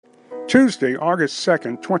Tuesday, August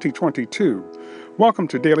 2nd, 2022. Welcome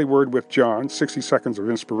to Daily Word with John, 60 seconds of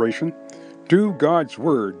inspiration. Do God's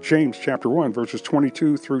word, James chapter 1, verses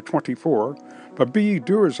 22 through 24. But be ye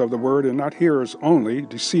doers of the word, and not hearers only,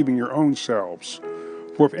 deceiving your own selves.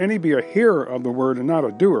 For if any be a hearer of the word, and not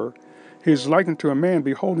a doer, he is likened to a man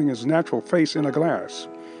beholding his natural face in a glass.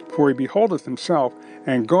 For he beholdeth himself,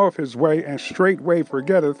 and goeth his way, and straightway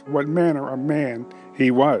forgetteth what manner of man he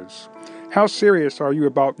was. How serious are you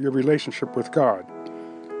about your relationship with God?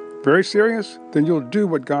 Very serious? Then you'll do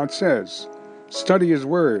what God says. Study His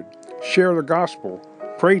Word, share the gospel,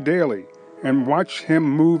 pray daily, and watch Him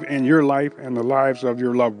move in your life and the lives of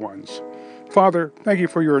your loved ones. Father, thank you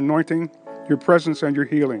for your anointing, your presence, and your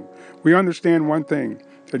healing. We understand one thing,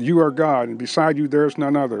 that you are God, and beside you there is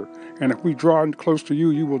none other. And if we draw close to you,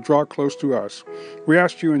 you will draw close to us. We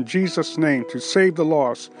ask you in Jesus' name to save the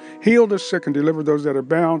lost, heal the sick, and deliver those that are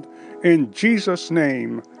bound. In Jesus'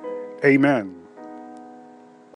 name, amen.